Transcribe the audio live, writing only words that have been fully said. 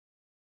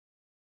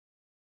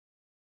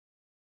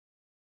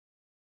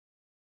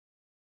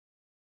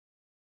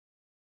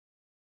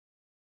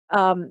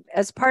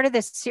as part of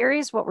this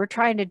series, what we're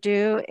trying to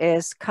do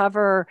is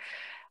cover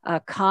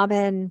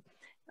common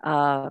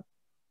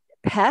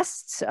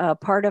pests.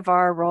 Part of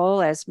our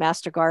role as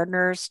master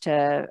gardeners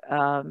to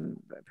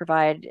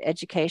provide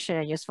education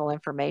and useful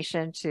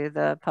information to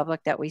the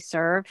public that we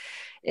serve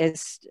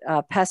is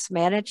pest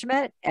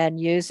management, and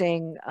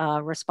using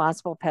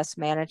responsible pest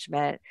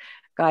management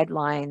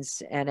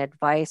guidelines and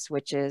advice,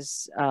 which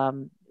is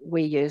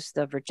we use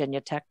the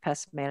Virginia Tech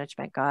Pest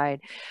Management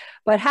Guide.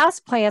 But house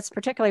plants,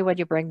 particularly when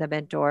you bring them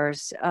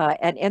indoors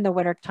and in the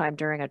wintertime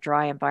during a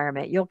dry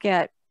environment, you'll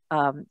get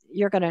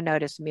you're going to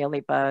notice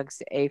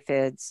mealybugs,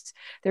 aphids.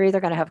 They're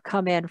either going to have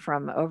come in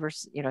from over,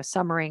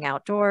 summering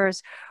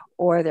outdoors,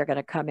 or they're going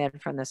to come in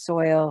from the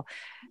soil.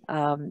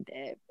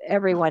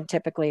 Everyone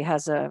typically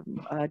has a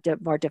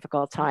more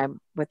difficult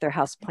time with their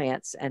house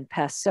plants and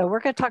pests. So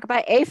we're going to talk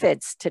about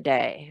aphids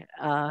today.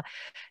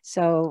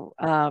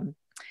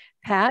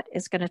 Pat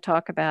is going to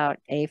talk about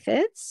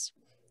aphids.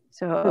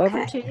 So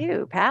over to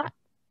you, Pat.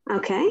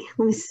 Okay,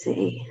 let me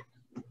see.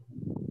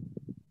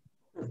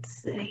 Let's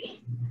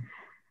see.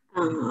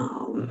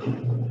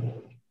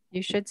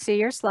 You should see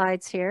your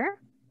slides here.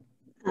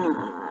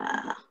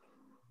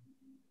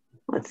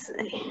 Let's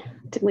see.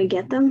 Did we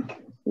get them?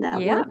 That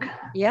work?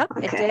 Yep,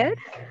 okay. It did.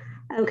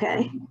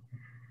 Okay.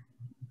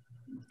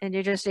 And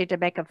you just need to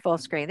make a full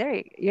screen.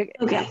 There you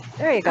okay. Yeah,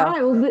 there you go.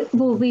 All right,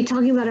 we'll be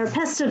talking about our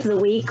pest of the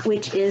week,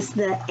 which is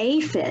the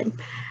aphid.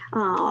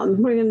 We're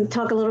going to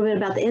talk a little bit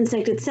about the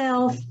insect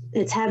itself,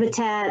 its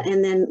habitat,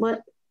 and then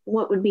what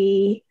would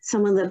be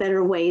some of the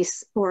better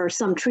ways or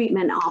some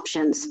treatment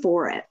options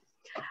for it.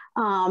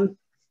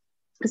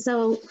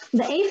 So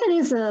the aphid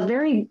is a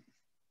very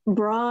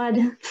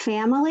broad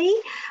family.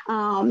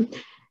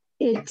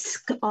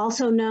 It's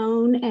also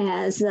known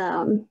as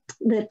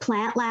the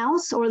plant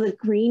louse or the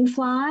green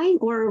fly,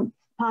 or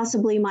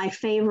possibly my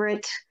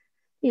favorite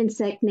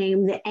insect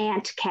name, the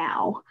ant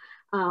cow.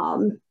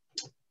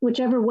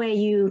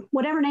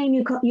 Whatever name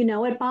you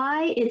know it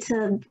by, it's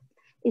a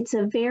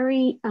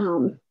very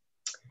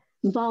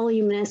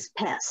voluminous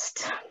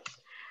pest.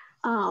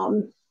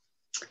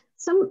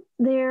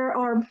 There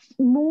are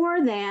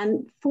more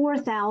than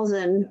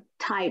 4,000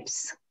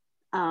 types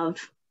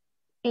of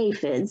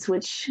aphids,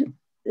 which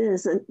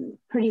is a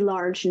pretty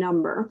large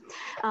number.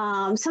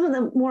 Some of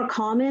the more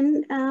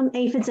common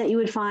aphids that you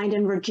would find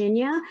in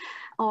Virginia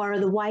are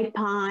the white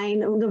pine,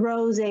 the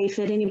rose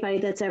aphid. Anybody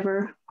that's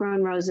ever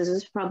grown roses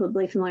is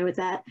probably familiar with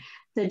that.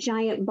 The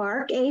giant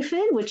bark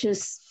aphid, which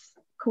is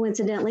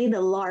coincidentally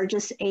the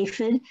largest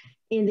aphid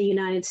in the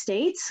United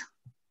States.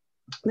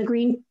 The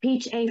green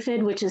peach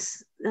aphid, which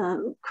is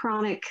a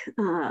chronic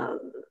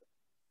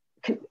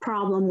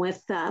problem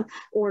with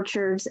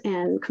orchards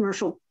and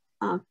commercial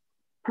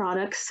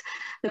products.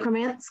 The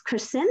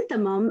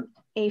chrysanthemum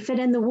aphid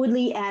and the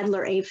woodley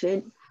adler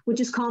aphid, which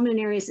is common in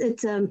areas.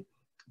 It's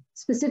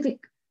specific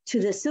to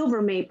the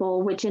silver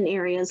maple, which in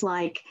areas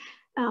like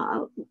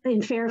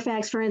in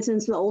Fairfax, for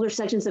instance, the older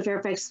sections of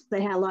Fairfax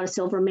that had a lot of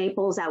silver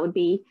maples, that would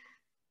be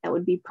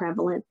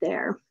prevalent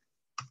there.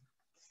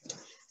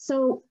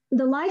 So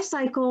the life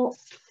cycle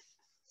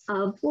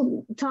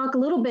we'll talk a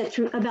little bit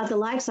about the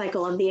life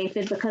cycle of the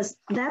aphid, because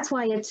that's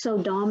why it's so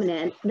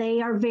dominant.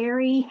 They are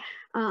very,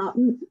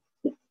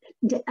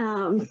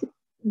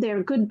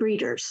 they're good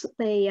breeders.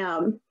 They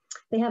have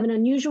an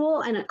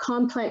unusual and a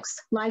complex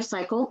life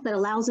cycle that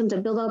allows them to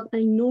build up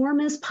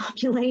enormous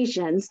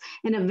populations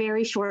in a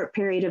very short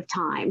period of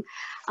time.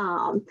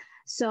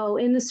 So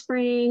in the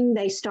spring,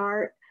 they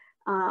start,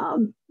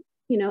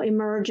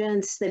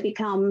 emergence. They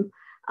become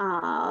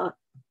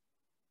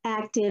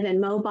active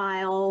and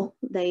mobile.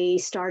 They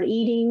start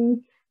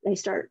eating. They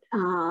start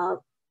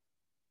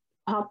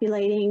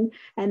populating,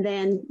 and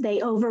then they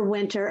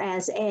overwinter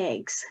as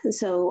eggs.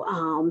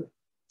 So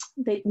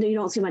you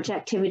don't see much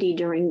activity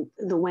during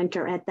the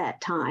winter at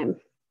that time.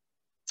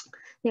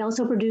 They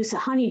also produce a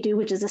honeydew,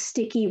 which is a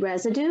sticky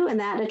residue, and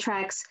that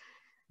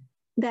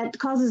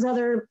causes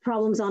other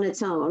problems on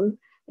its own.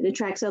 It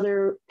attracts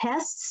other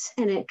pests,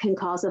 and it can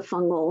cause a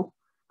fungal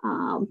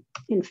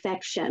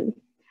infection.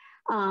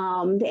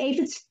 The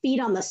aphids feed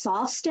on the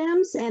soft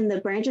stems and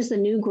the branches, the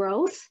new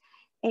growth.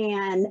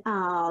 And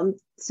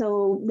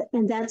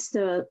that's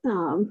the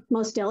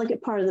most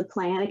delicate part of the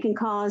plant. It can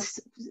cause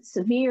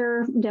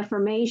severe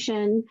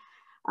deformation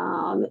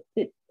of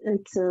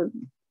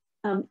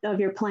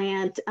your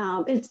plant.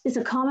 It's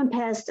a common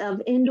pest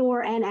of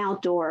indoor and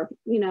outdoor,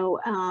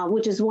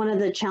 which is one of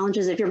the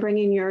challenges if you're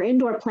bringing your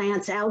indoor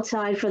plants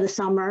outside for the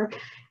summer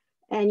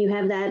and you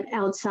have that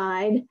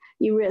outside,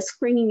 you risk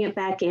bringing it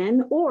back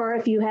in. Or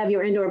if you have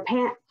your indoor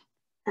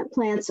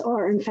plants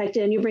are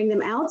infected and you bring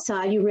them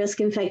outside, you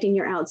risk infecting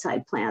your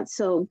outside plants.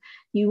 So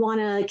you want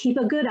to keep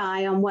a good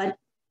eye on what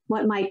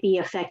might be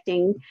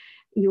affecting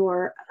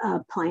your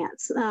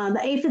plants.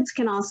 The aphids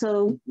can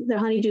also, their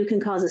honeydew can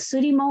cause a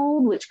sooty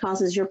mold, which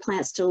causes your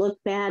plants to look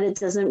bad. It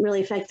doesn't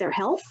really affect their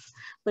health,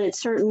 but it's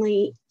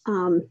certainly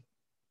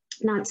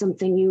not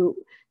something you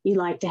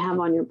like to have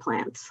on your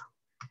plants.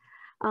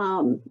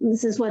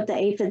 This is what the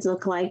aphids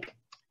look like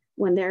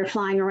when they're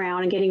flying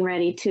around and getting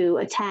ready to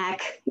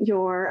attack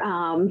your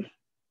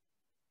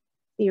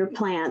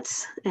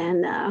plants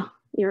and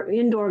your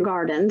indoor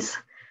gardens.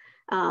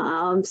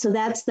 So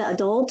that's the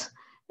adult,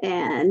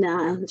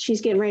 and she's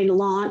getting ready to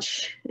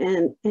launch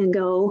and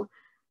go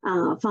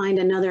find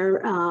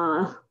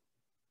another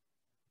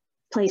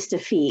place to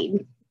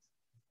feed.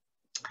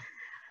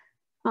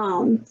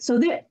 So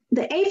the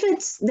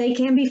aphids, they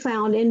can be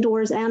found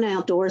indoors and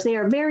outdoors. They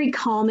are a very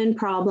common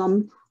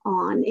problem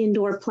on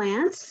indoor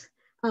plants.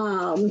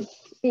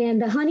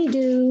 And the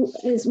honeydew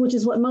which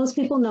is what most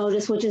people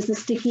notice, which is the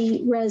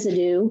sticky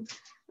residue,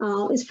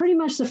 is pretty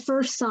much the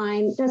first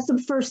sign. That's the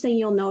first thing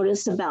you'll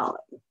notice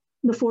about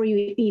before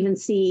you even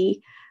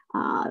see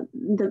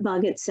the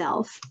bug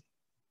itself.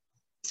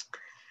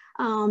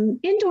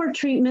 Indoor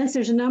treatments,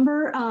 there's a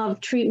number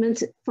of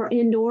treatments for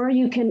indoor.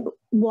 You can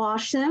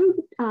wash them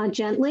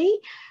gently.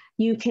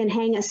 You can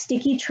hang a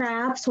sticky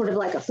trap, sort of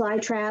like a fly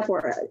trap, or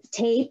a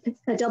tape,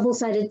 a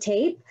double-sided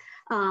tape,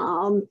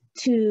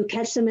 to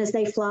catch them as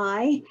they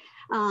fly.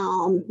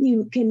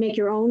 You can make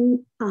your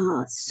own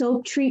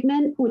soap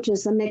treatment, which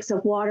is a mix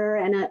of water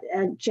and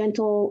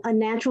a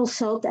natural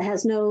soap that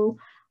has no,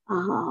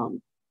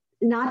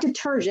 not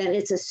detergent,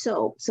 it's a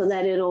soap, so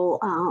that it'll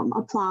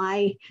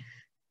apply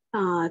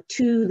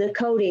to the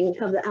coating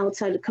of the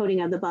outside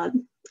coating of the bug.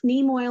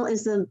 Neem oil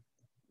is a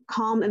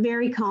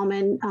very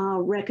common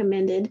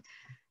recommended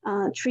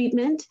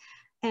treatment.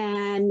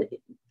 And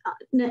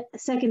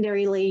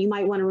secondarily, you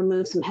might want to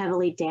remove some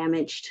heavily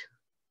damaged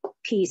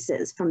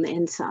pieces from the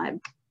inside.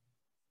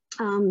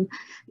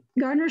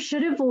 Gardeners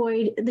should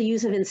avoid the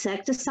use of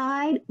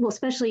insecticide, well,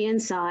 especially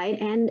inside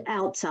and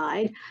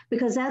outside,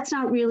 because that's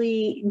not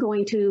really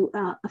going to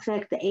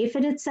affect the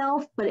aphid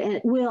itself, but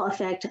it will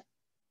affect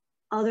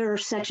other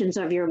sections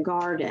of your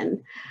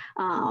garden.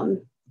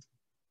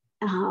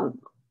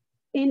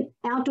 In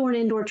outdoor and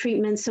indoor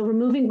treatments, so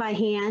removing by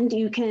hand,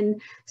 you can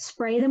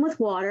spray them with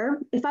water.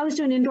 If I was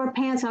doing indoor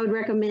plants, I would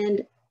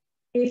recommend,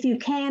 if you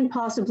can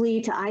possibly,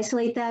 to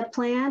isolate that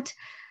plant.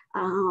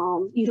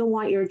 You don't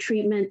want your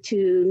treatment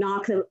to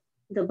knock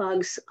the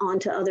bugs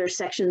onto other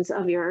sections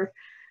of your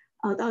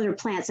other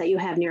plants that you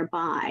have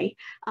nearby.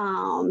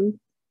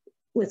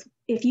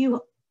 If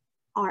you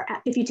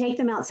take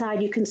them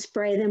outside, you can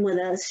spray them with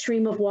a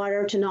stream of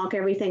water to knock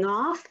everything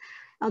off.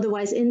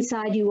 Otherwise,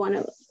 inside, you want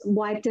to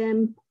wipe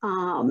them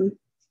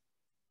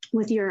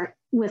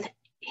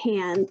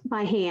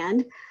by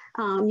hand.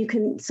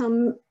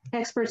 Some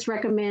experts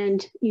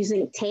recommend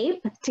using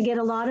tape to get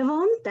a lot of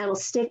them. That'll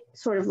stick,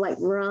 sort of like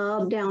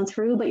rub down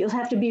through, but you'll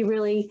have to be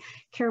really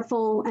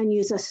careful and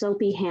use a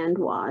soapy hand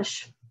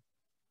wash.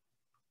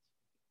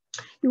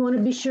 You want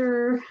to be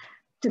sure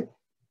to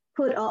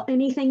put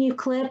anything you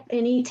clip,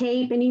 any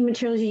tape, any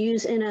materials you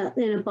use in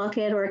a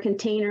bucket or a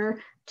container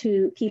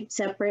to keep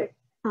separate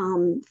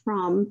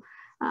from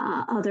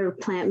other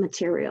plant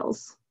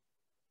materials.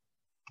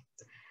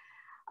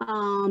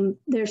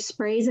 There's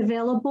sprays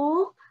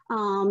available.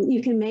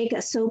 You can make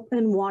a soap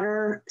and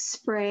water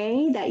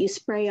spray that you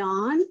spray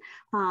on.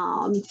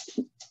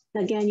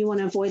 Again, you want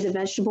to avoid the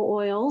vegetable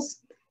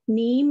oils.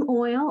 Neem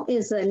oil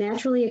is a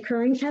naturally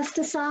occurring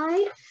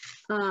pesticide.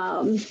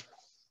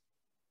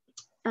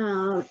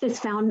 It's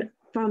found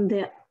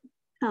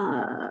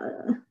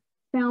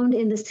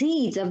in the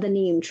seeds of the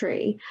neem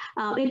tree.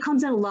 It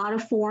comes in a lot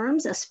of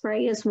forms. A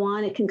spray is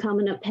one. It can come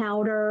in a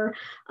powder,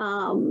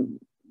 a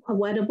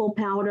wettable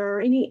powder,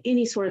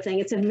 any sort of thing.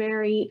 It's a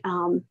very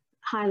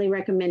highly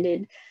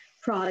recommended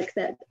product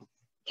that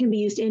can be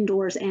used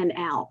indoors and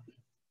out.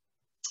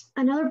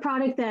 Another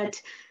product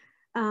that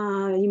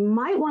you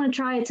might want to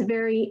try, it's a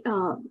very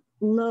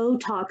low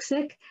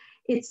toxic.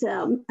 It's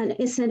an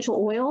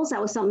essential oils.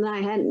 That was something that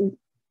I hadn't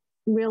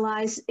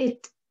realized.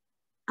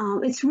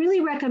 It's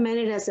really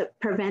recommended as a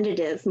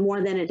preventative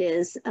more than it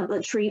is of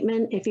a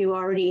treatment. If you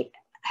already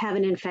have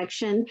an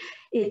infection,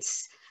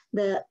 it's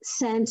the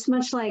sense,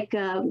 much like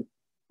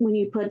when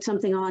you put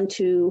something on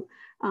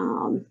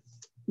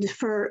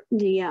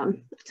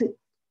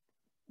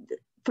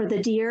for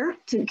the deer,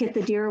 to get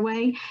the deer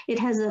away. It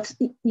has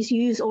you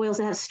use oils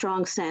that have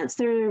strong scents.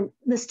 The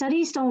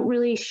studies don't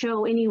really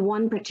show any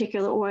one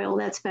particular oil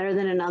that's better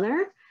than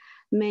another.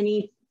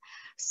 Many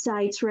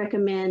sites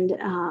recommend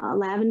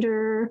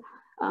lavender,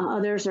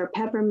 others are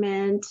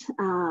peppermint.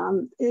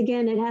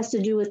 Again, it has to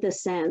do with the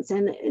scents,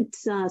 and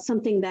it's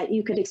something that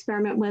you could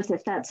experiment with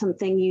if that's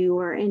something you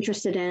are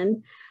interested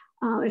in.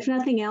 If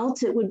nothing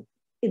else, it'd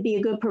be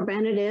a good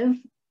preventative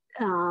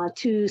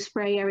to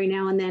spray every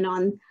now and then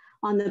on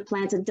the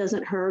plants. It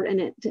doesn't hurt,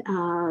 and it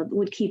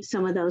would keep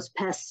some of those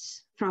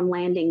pests from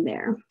landing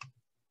there.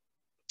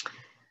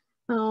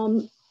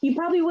 You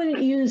probably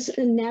wouldn't use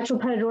natural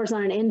predators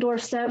on an indoor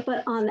set,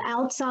 but on the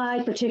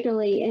outside,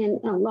 particularly in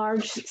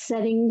large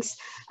settings,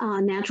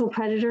 natural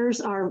predators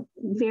are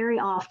very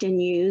often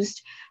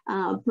used.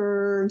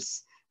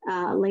 Birds,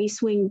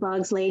 lacewing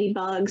bugs,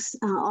 ladybugs,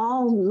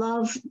 all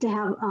love to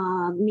have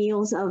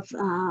meals of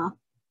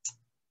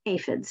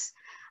aphids.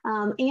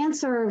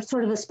 Ants are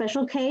sort of a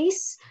special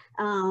case.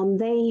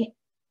 They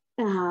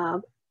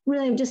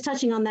really, I'm just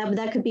touching on that, but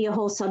that could be a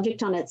whole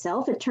subject on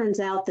itself. It turns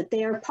out that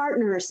they are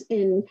partners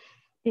in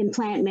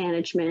plant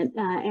management,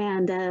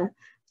 and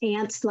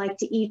ants like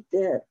to eat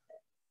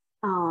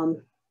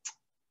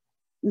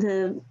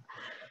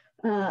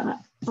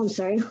I'm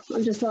sorry,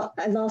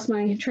 I lost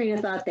my train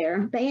of thought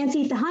there. The ants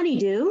eat the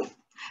honeydew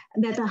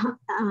that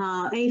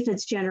the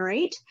aphids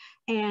generate,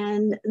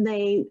 and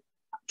they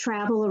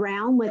travel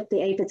around with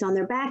the aphids on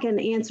their back, and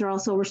the ants are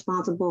also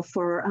responsible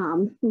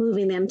for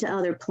moving them to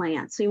other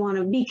plants. So you want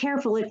to be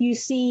careful if you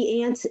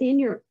see ants in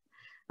your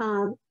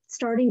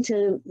starting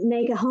to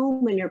make a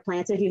home in your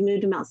plants. If you've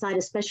moved them outside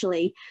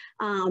especially,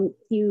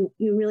 you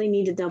really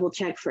need to double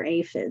check for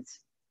aphids.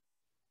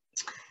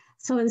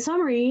 So in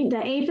summary,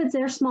 the aphids,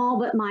 they're small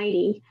but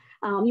mighty.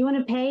 You want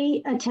to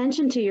pay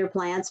attention to your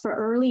plants for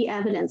early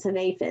evidence of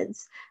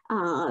aphids.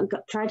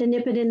 Try to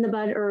nip it in the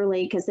bud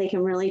early because they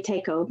can really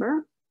take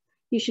over.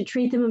 You should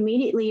treat them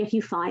immediately if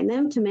you find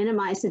them to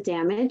minimize the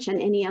damage and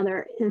any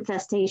other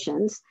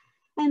infestations.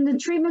 And the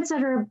treatments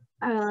that are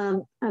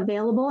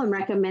available and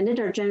recommended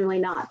are generally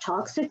not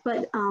toxic,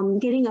 but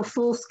getting a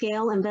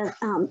full-scale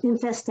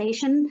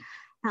infestation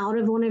out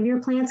of one of your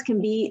plants can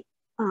be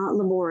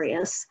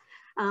laborious.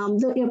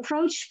 The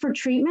approach for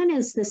treatment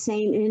is the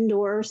same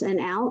indoors and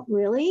out,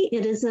 really.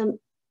 It is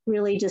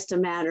really just a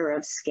matter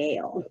of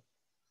scale.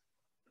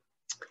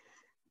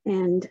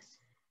 And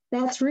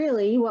that's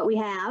really what we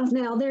have.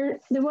 Now, there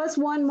was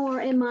one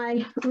more in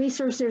my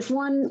research. There's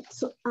one,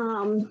 so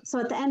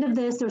at the end of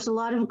this, there's a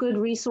lot of good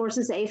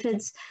resources.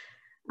 Aphids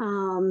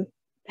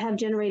have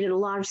generated a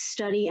lot of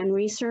study and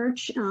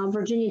research.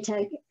 Virginia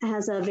Tech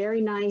has a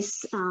very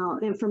nice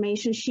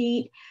information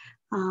sheet,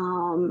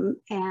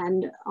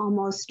 and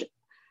almost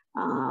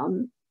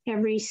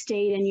every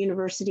state and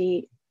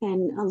university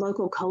and a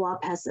local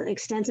co-op has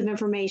extensive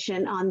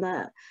information on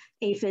the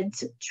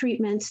aphids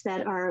treatments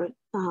that are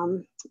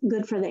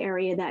good for the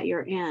area that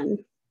you're in.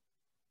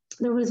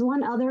 There was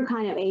one other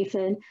kind of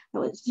aphid that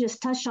was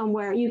just touched on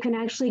where you can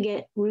actually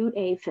get root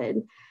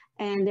aphid,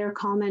 and they're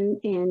common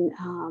in,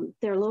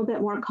 they're a little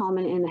bit more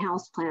common in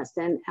houseplants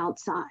than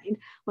outside.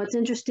 What's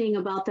interesting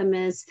about them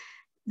is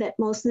that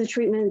most of the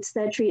treatments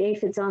that treat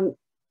aphids on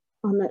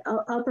the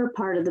upper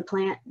part of the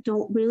plant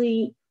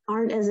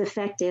aren't as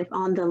effective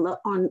on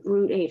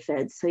root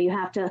aphids. So you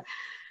have to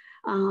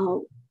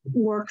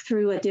work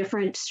through a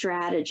different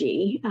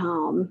strategy.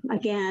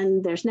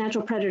 Again, there's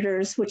natural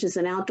predators, which is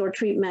an outdoor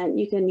treatment.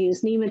 You can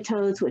use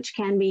nematodes, which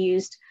can be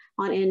used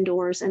on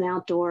indoors and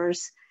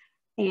outdoors.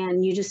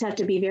 And you just have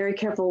to be very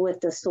careful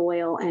with the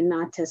soil and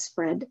not to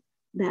spread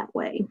that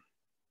way.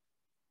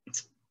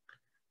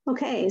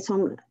 Okay,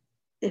 so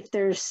if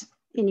there's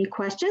any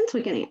questions,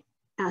 we can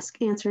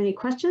answer any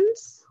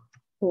questions,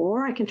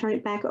 or I can turn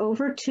it back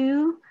over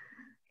to.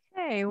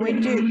 Hey,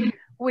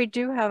 we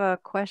do have a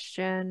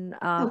question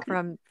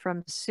okay.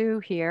 from Sue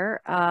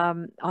here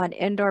on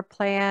indoor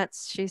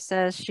plants. She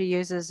says she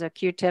uses a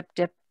Q-tip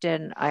dipped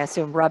in, I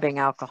assume, rubbing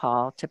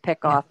alcohol to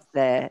pick off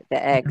the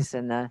eggs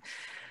and the.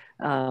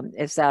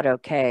 Is that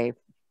okay?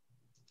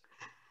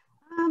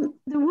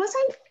 There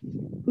wasn't.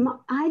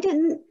 I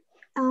didn't.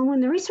 When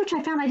the research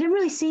I found, I didn't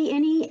really see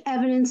any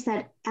evidence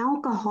that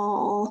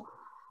alcohol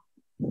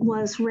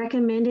was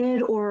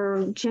recommended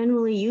or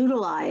generally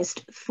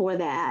utilized for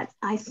that.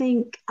 I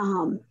think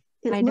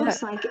it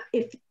looks like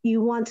if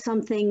you want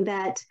something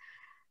that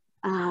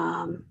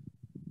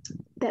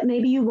that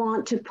maybe you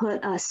want to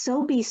put a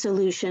soapy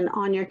solution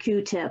on your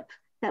Q-tip,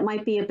 that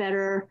might be a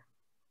better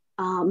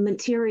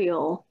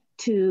material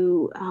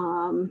to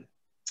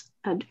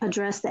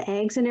address the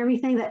eggs and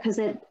everything, that because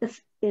it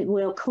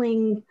will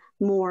cling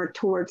more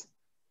to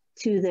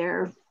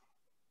their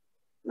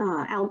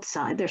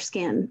outside, their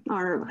skin,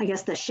 or I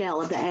guess the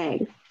shell of the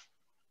egg.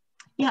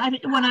 Yeah, I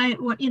mean,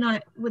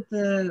 with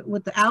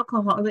the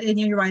alcohol, and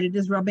you're right, it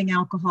is rubbing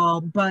alcohol,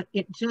 but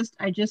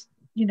I just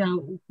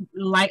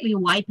lightly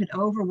wipe it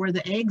over where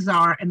the eggs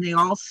are, and they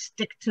all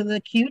stick to the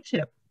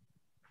Q-tip.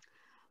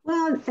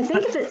 Well, I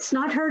think if it's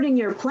not hurting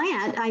your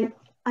plant,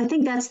 I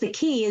think that's the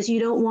key, is you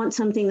don't want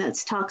something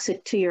that's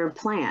toxic to your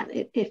plant.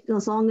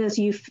 As long as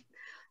you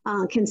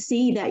can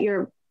see that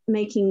you're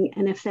making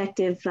an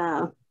effective,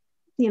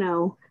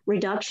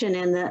 reduction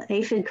in the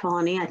aphid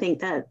colony, I think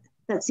that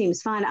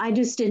seems fine. I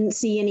just didn't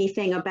see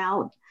anything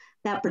about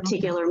that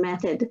particular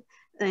method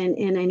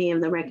in any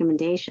of the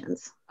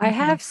recommendations. I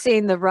have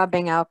seen the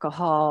rubbing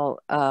alcohol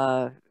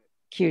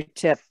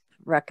Q-tip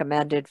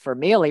recommended for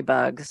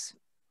mealybugs.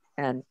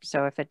 And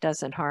so if it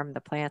doesn't harm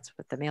the plants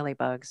with the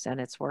mealybugs and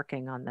it's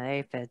working on the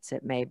aphids,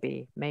 it may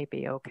be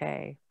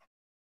okay.